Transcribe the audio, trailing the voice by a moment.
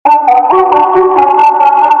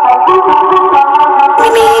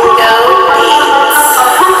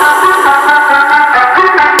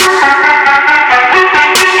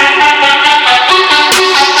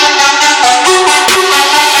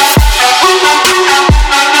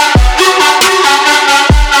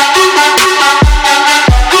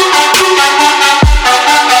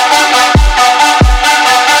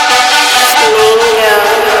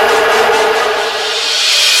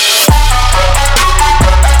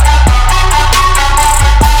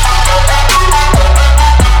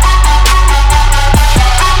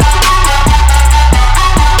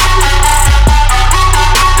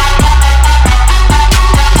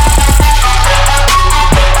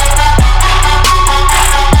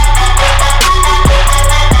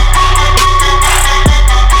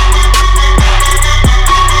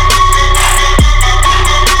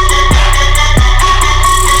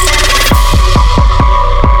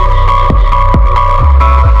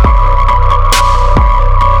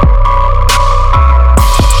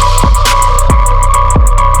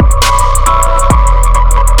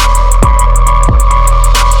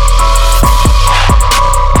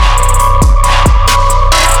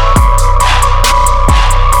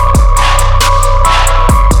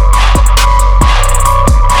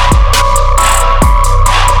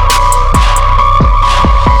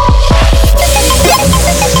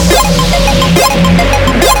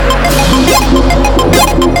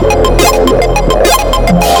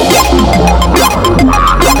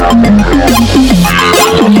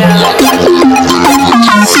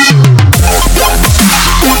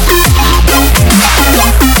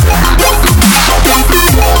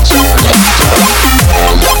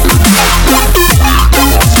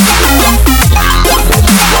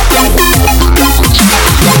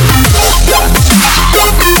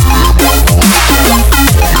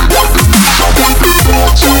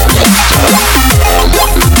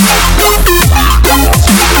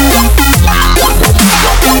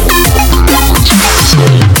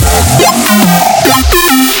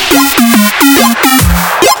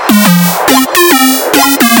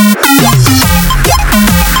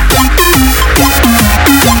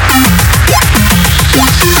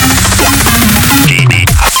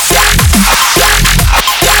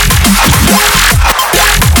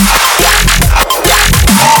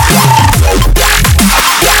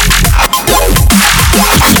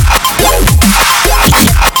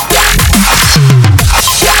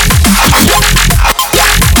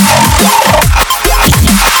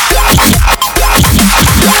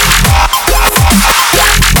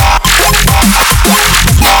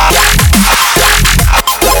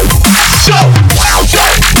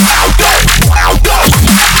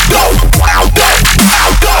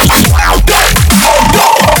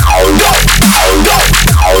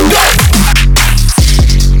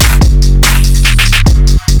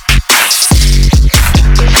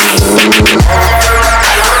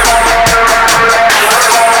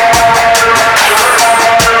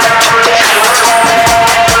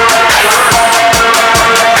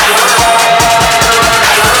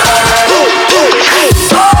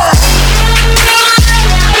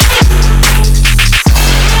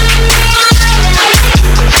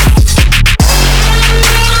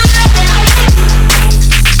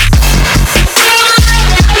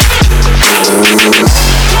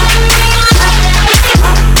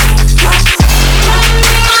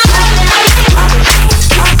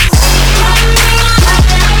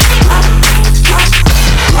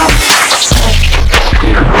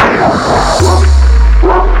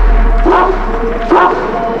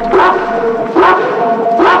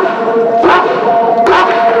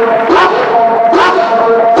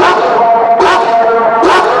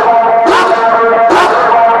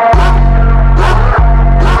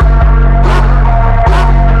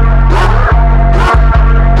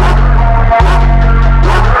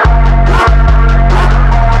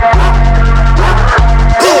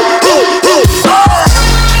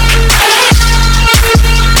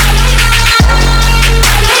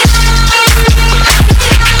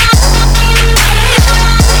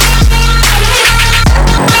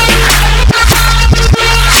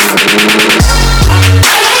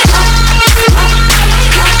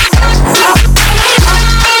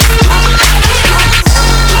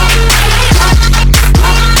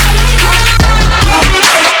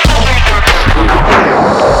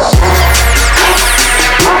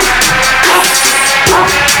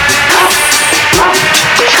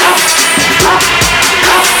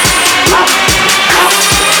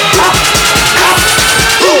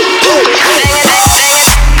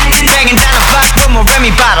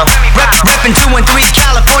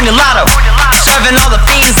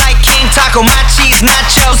taco, my cheese,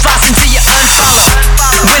 nachos, flossing till you unfollow.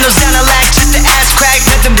 Windows down the latch, just the ass crack,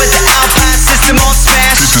 nothing but the Alpine system on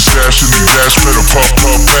smash. Hit the dash in the gas pedal, pump,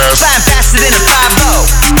 pump, pass. Flying faster than a 5-0.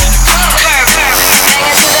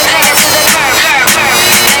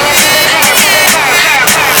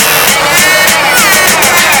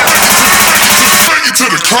 Bring it to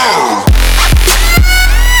the curb.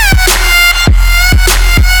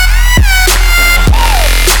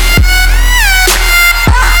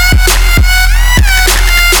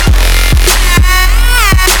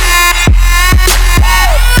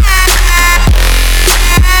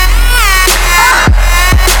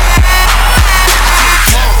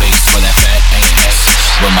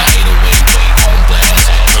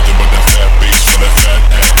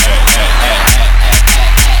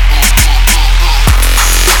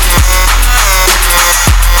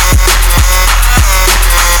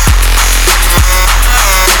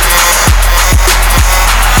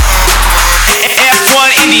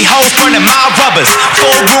 Burning my rubbers, 4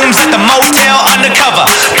 rooms at the motel undercover.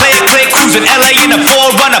 Play it click, cruising LA in a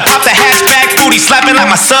 4Runner. Pop the hatchback, booty slapping like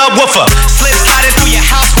my subwoofer. Slip sliding through your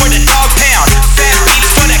house where the dog pound. Fat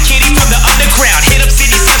beats for the kitty from the underground. Hit up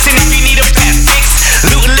City Simpson if you need a fat fix.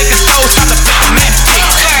 Looting liquor stores, time to flip a match stick.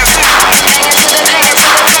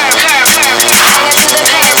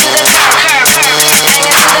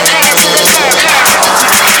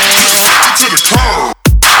 To the curb.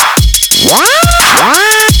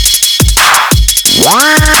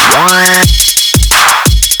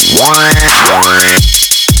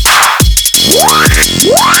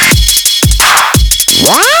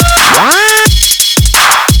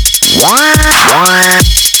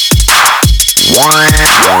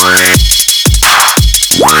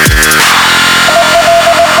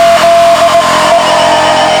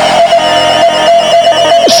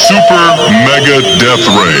 Super Mega Death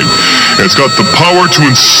Ray. It's got the power to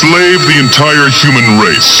enslave the entire human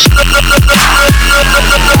race.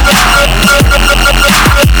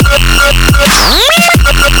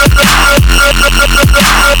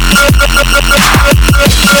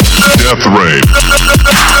 Death Ray.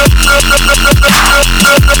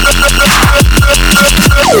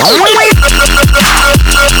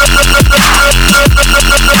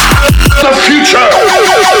 The future.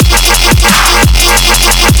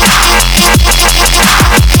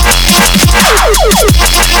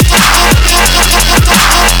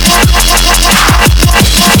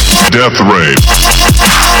 Death Ray.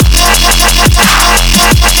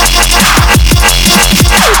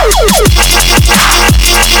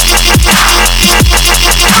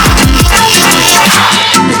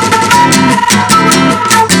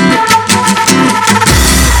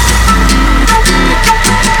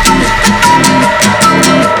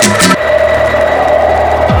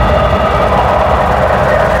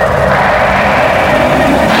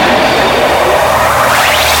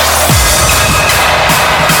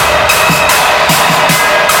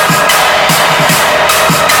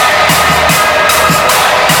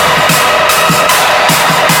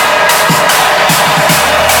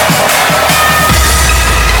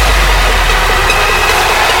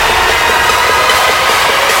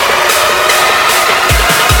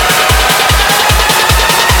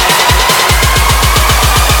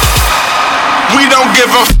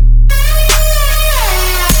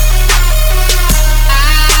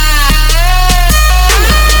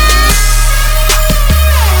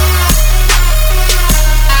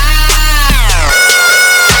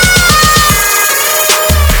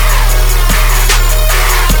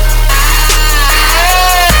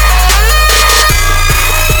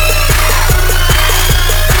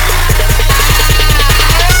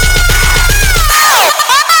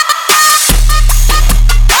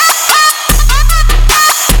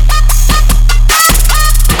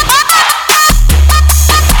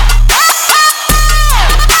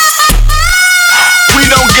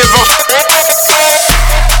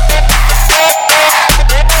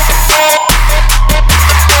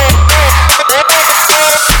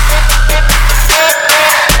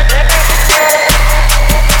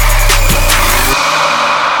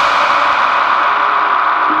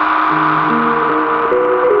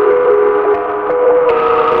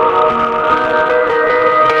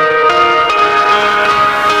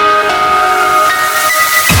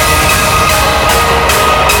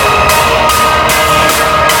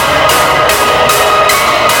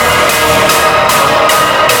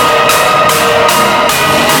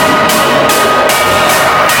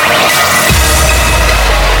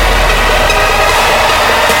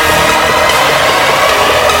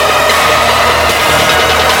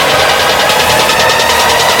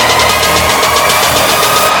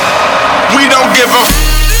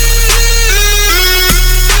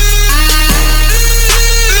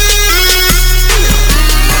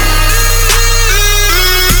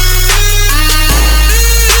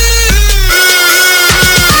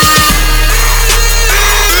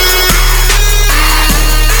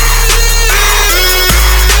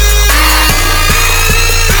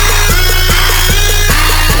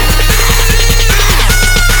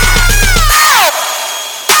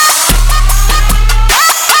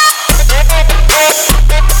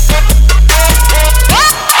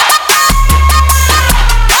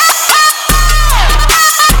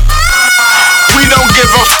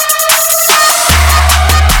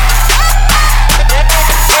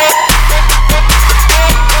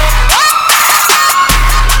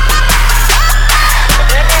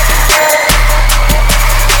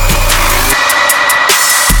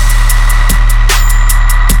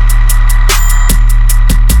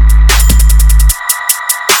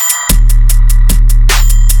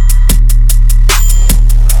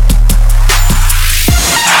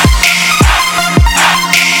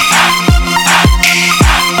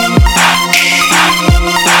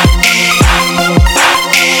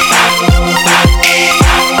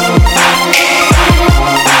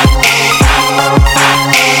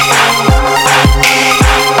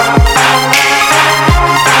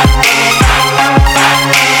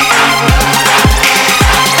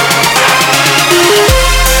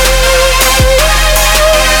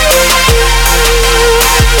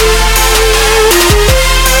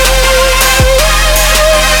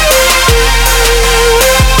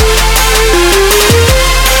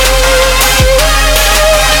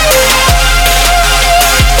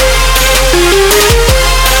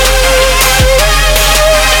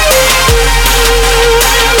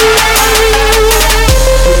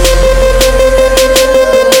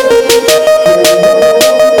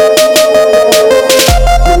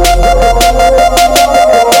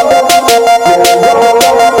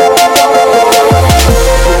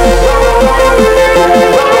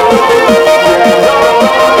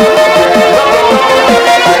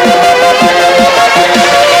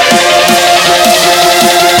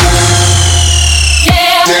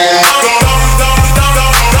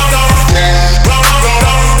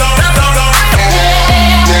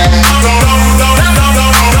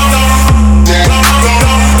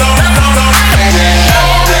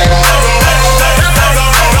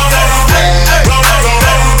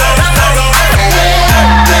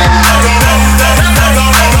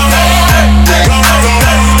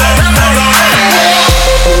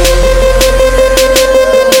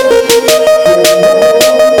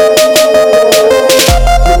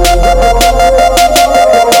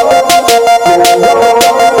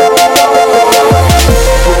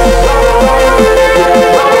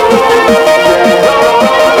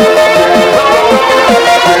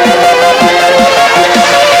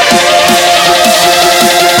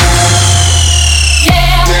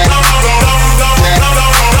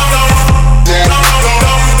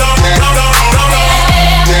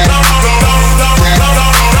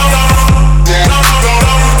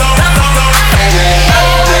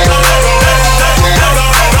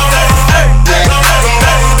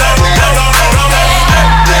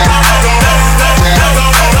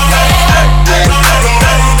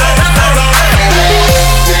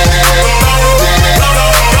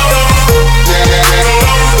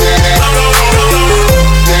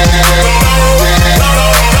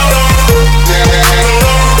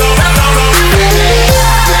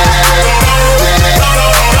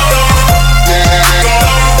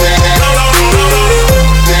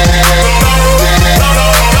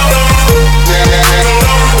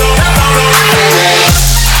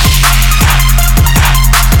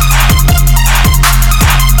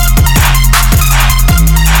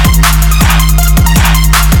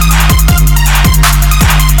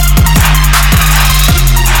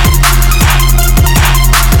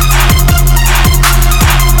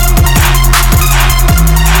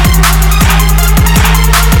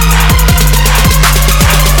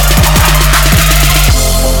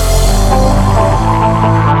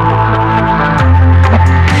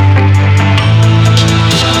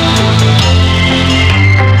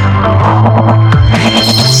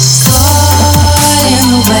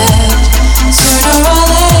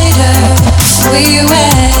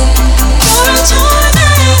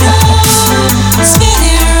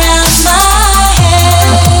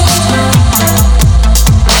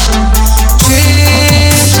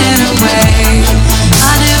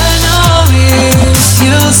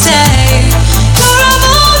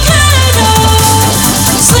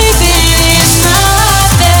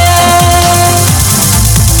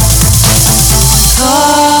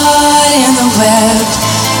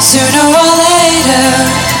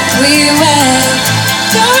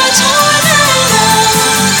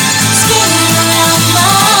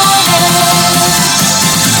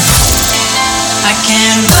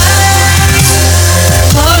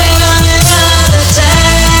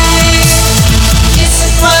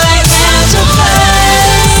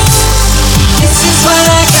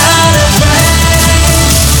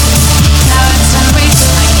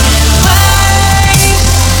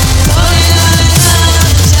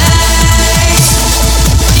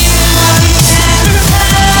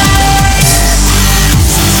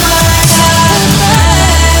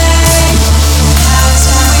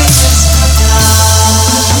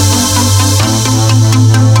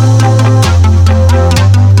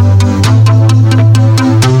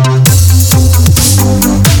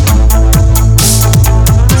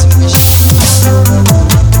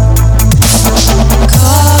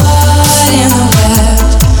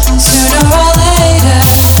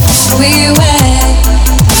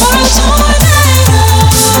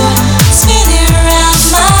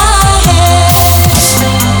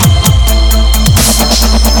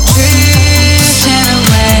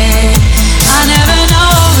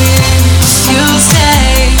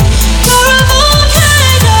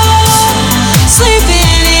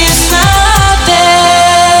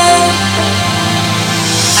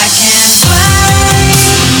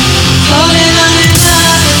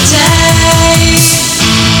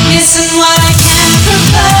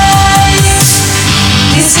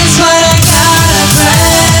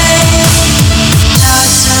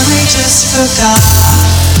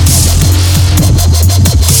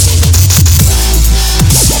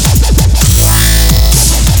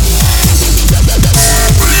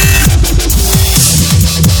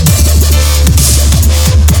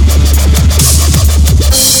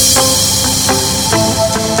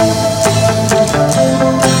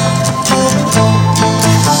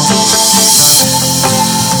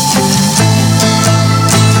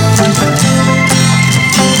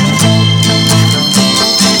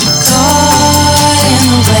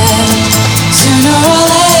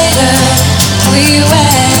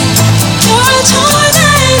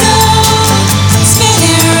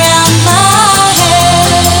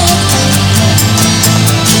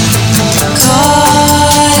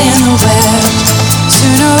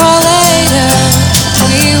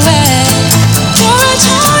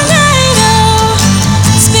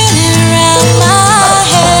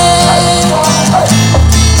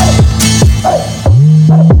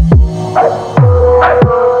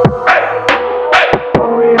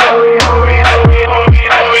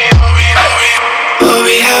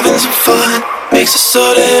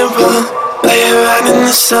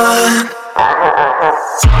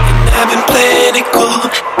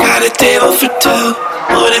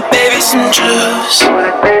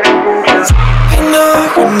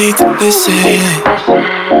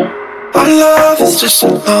 Our love is just a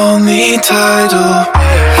lonely title.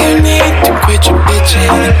 You need to quit your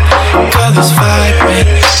bitching. Colors vibrant.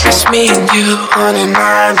 It's me and you on an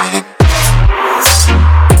island.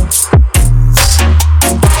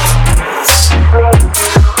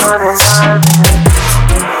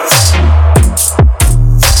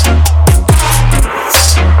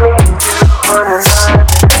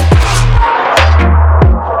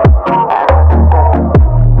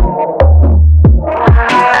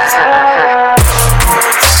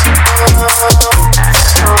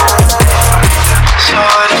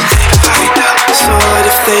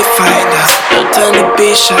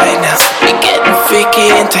 Shy now, we're getting freaky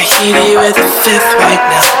in Tahiti with a fifth right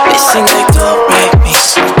now. They sing like don't break me.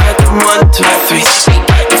 I got them 1, 2, 3. We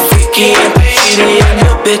getting freaky in Tahiti and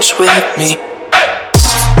your bitch with me.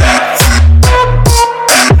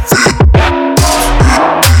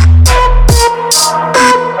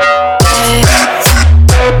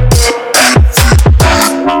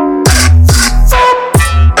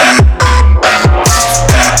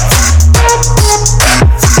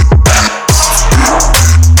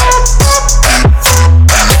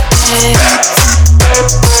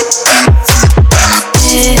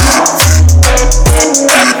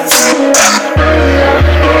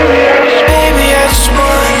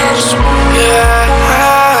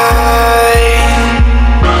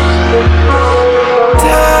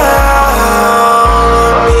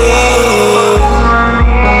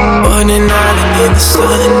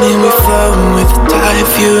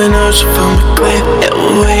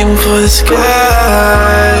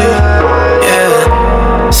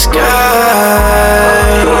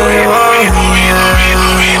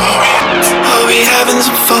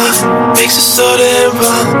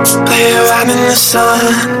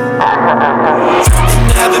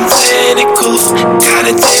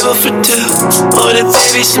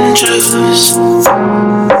 Some juice. I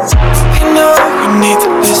know you need to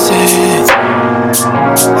listen.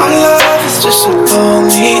 Our love is just a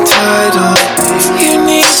lonely title. You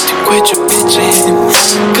need to quit your bitching.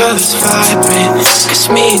 Colors vibrant. Cause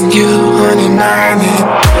me and you on an island.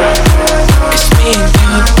 Cause me and you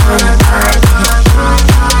on an island.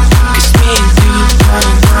 Cause me and you on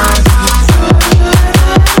an island.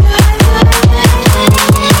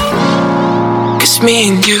 Cause me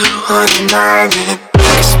and you on an island.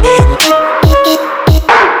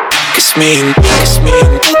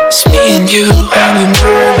 It's me and you on an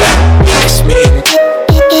island. It's me and you on an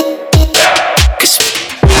island.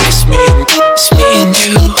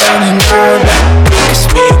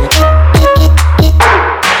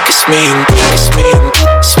 It's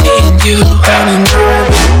me and you on an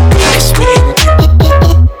island.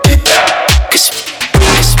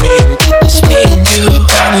 It's me and you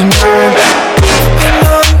on an island. I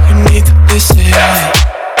know you need to listen.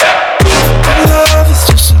 Our love is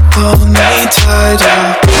just a lonely title.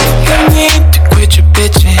 You need to quit your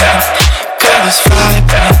bitching. Colors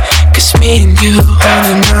vibrant. Cause me and you on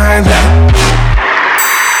an island.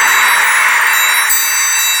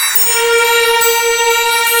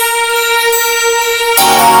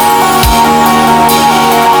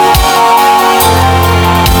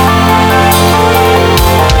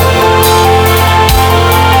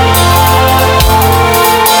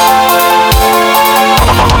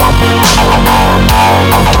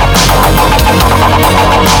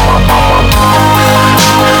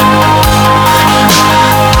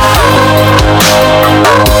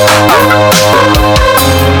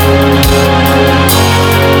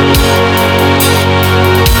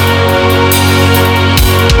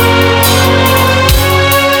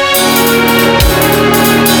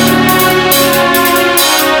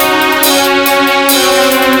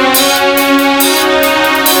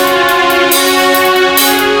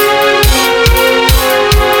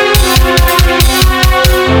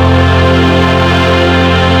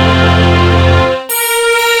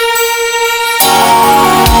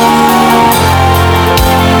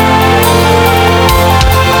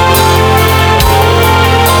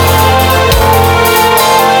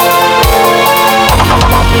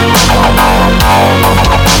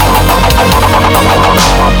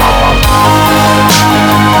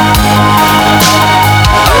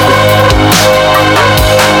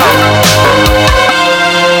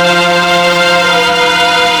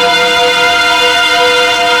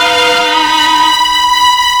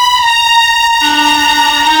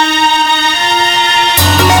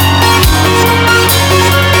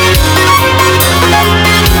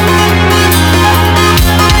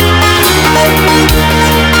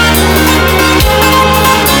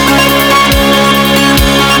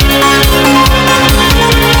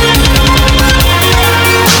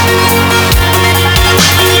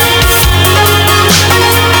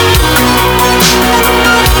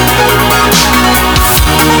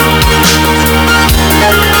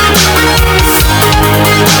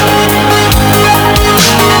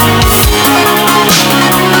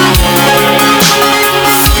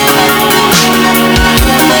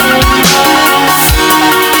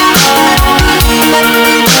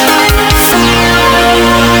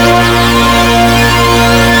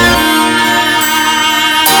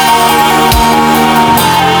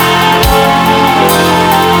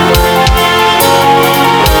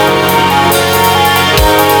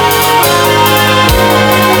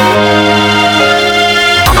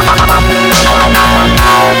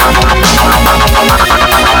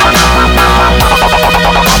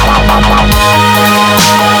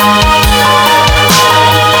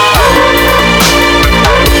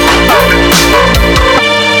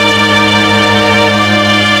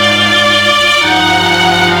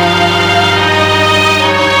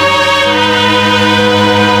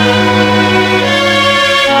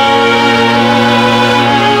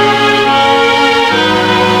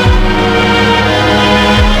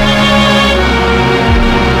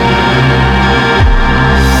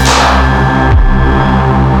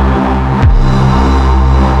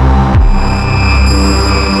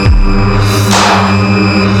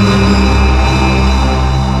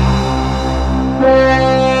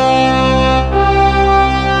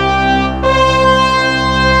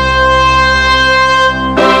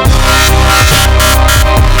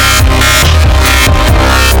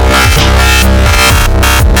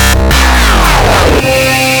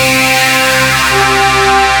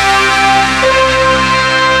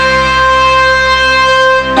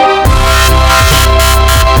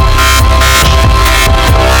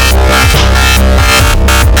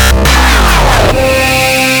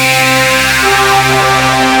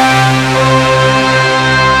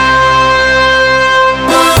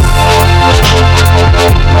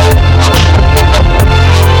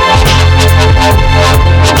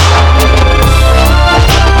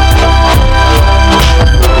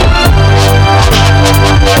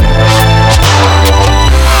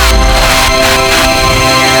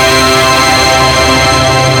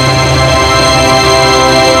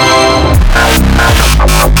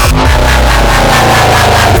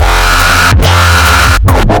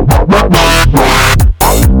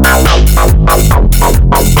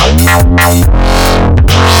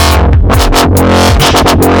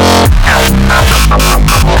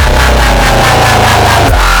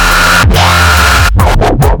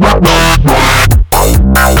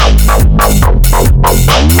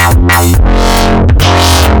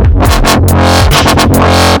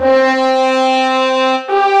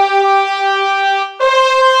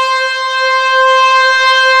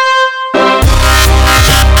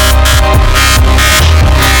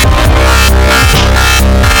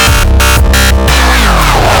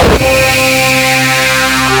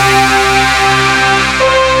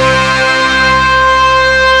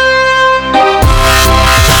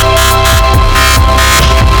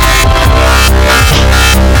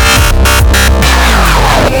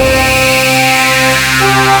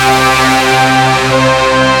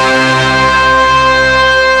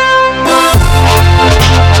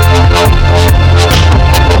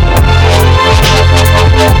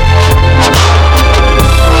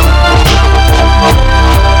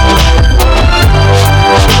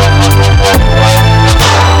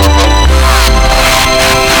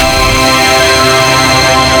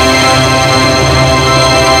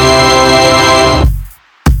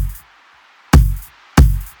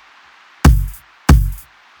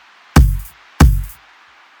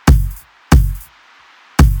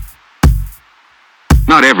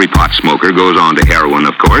 Not every pot smoker goes on to heroin,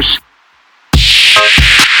 of course.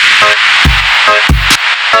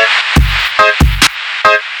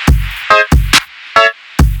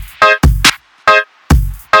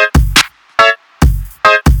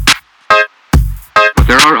 But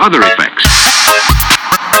there are other effects.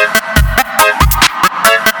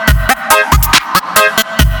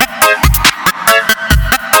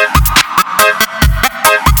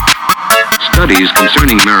 Studies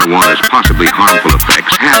concerning marijuana's possibly harmful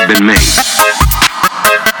effects have been made.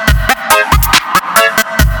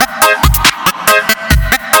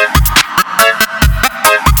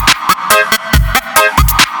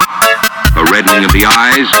 A reddening of the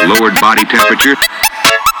eyes, lowered body temperature.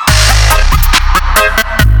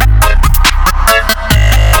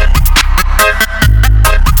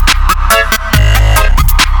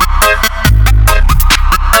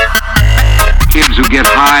 Kids who get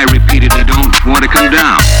high repeatedly don't want to come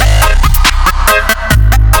down.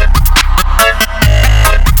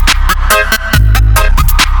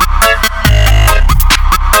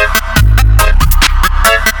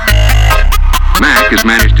 Mac has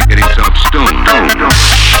managed to get himself stoned.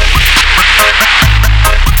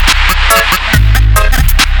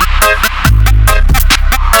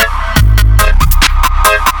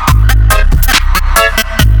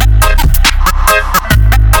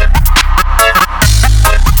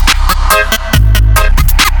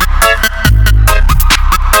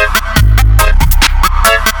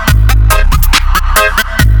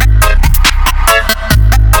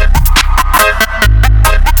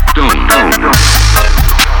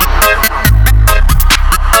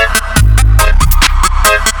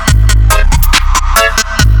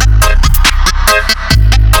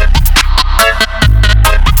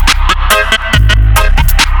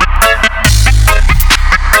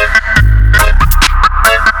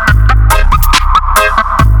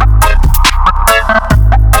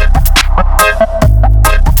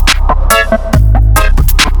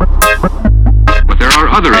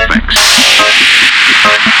 Other effects.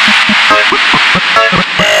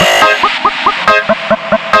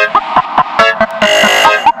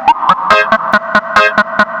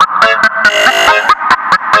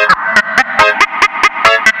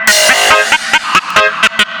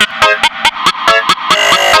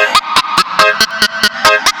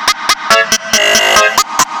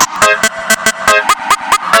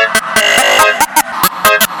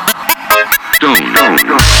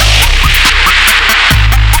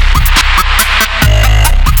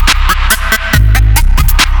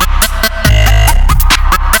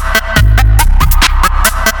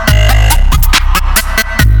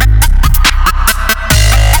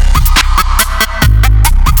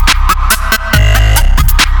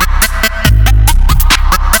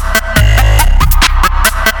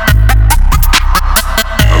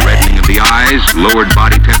 Lowered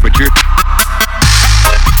body temperature.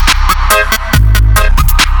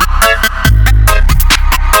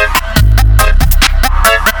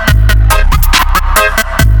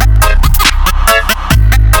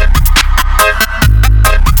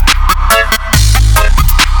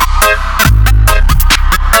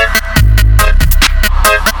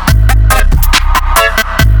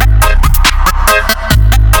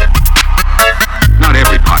 Not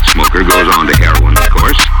every pot smoker goes on to heroin, of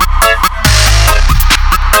course.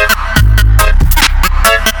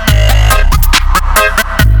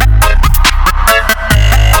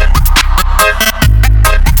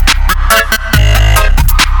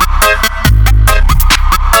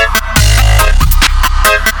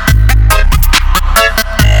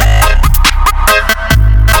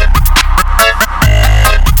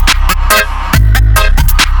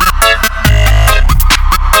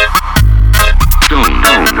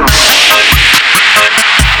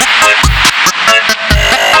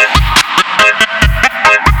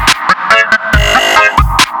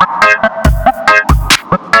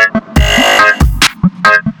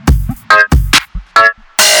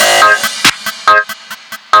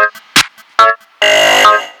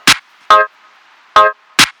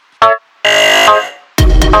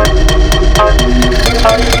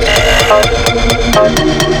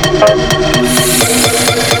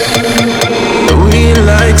 We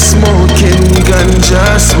like smoking,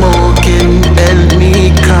 ganja smoking, help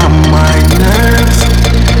me calm my nerves.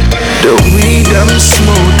 The weed I'm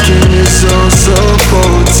smoking is also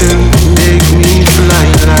potent, make me fly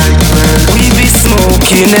like birds. We be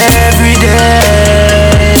smoking every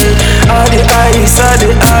day. All the eyes,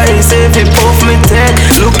 every puff me take.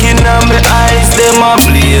 Looking at my eyes, them a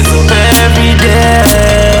blaze up every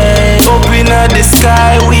day. Up in the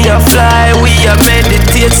sky, we a fly, we a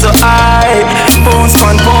meditate so high. Bounce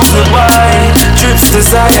man, bounce the wide, trips to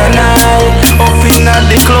Zion. Up in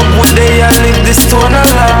the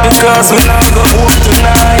Cause we not go home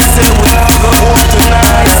tonight. Say we not go home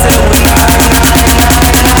tonight. Say we not.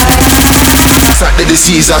 Saturday the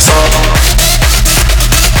Caesar song.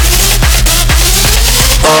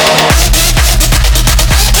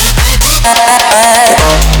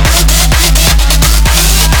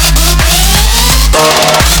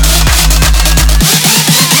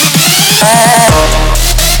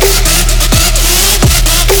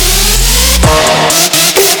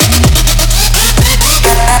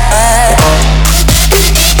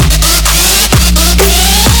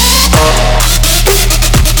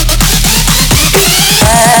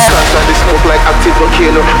 Like active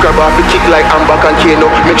volcano, grab off the kick like I'm back on Kano.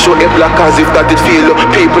 Make sure it black as if that it feel.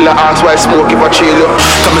 People are ask why smoke if I chill.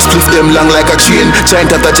 Come and split them long like a train. Giant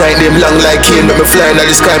after giant them long like cane. Make me fly in the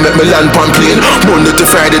sky, make me land on plane. Monday to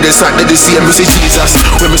Friday, then Saturday the same. We see Jesus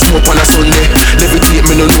when me smoke on a Sunday. Levitate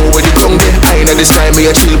me no know where the ground there. I in the sky, me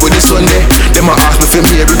a chill with the Sunday. Them a ask me for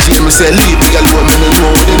Mary Jane. Me say leave me alone, me no know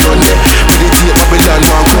where the run there. Meditate Babylon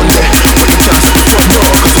one Sunday. But them can't stop the front door.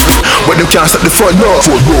 But them can't stop the front door.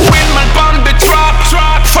 When man bomb the trap,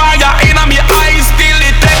 fire in my eyes, still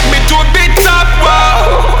it take me to the top.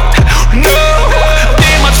 Whoa. No,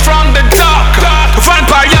 demons from the dark.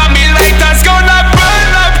 Vampire me lighters gonna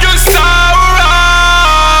burn up your soul.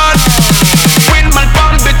 When man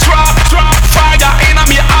bomb the trap, fire in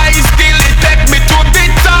my eyes, still it take me to the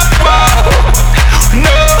top. Whoa.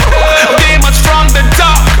 No, demons from the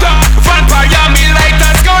dark. Vampire me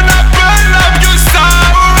lighters gonna burn up your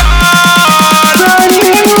soul.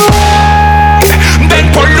 Running away.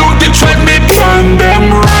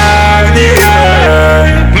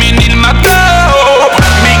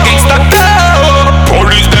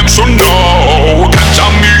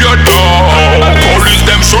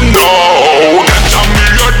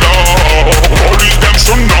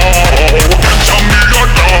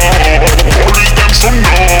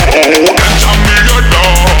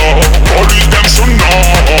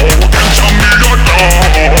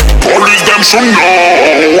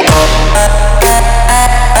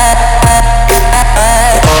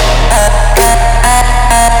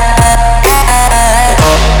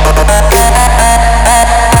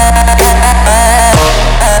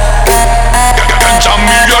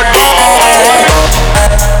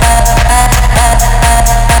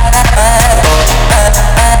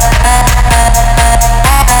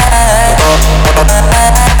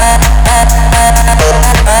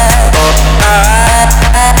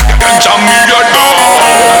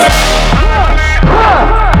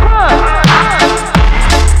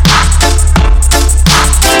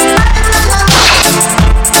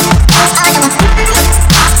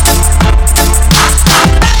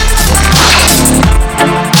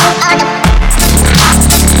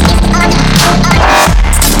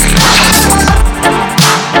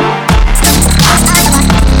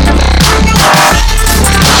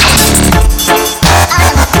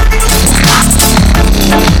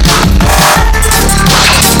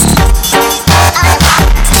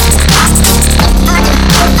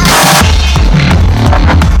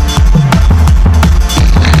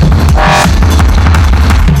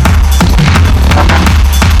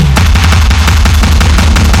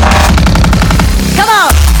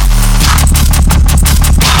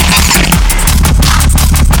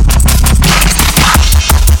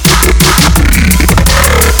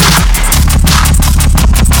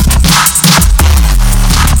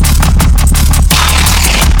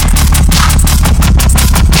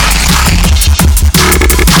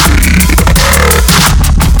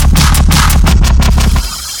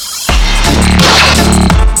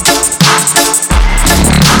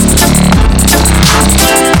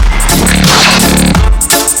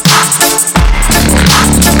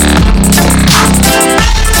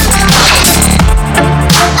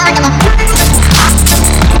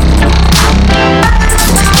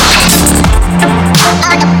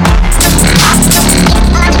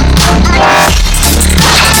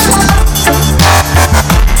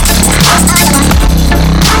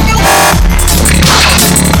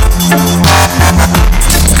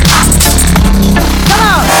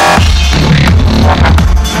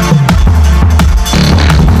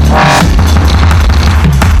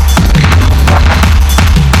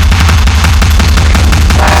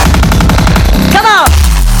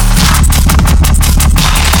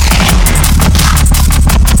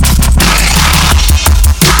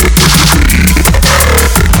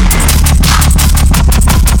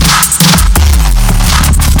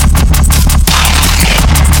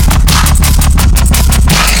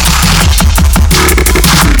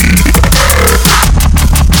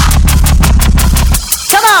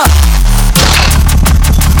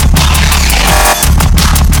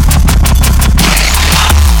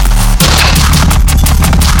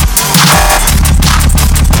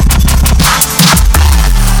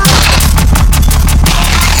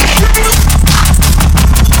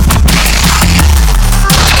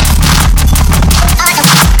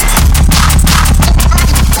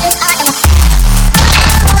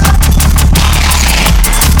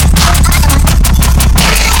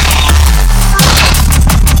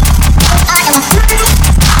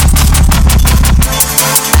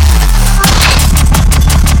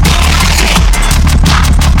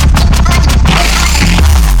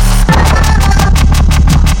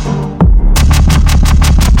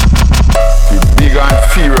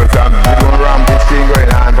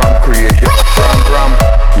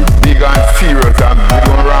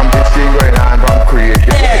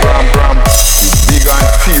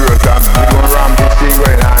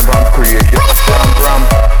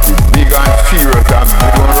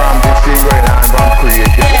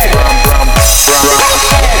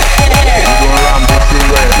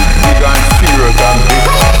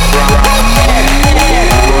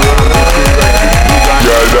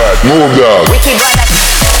 Move dog. Wicked brother.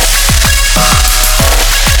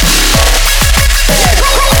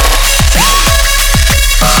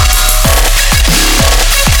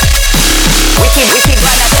 Wicked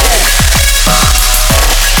brother.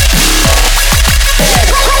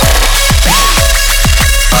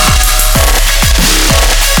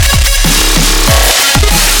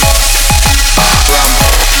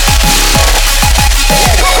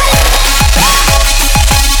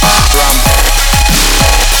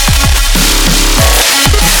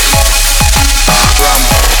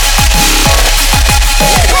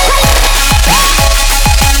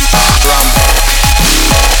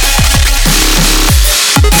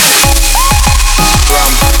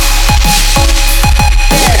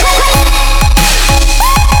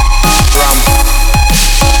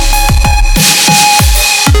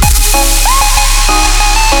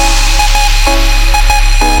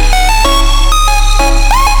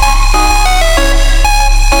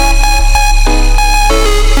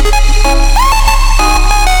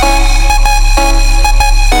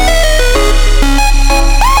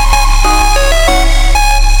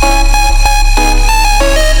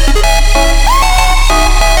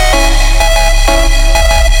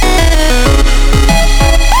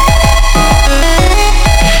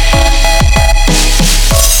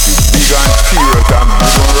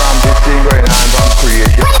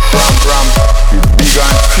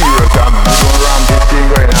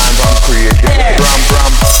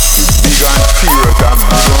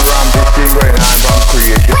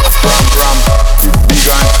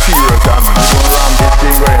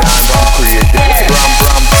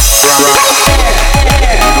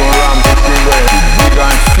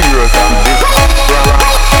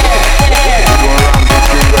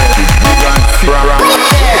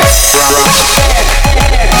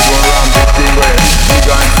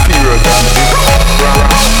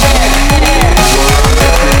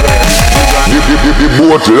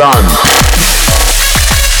 Boat land.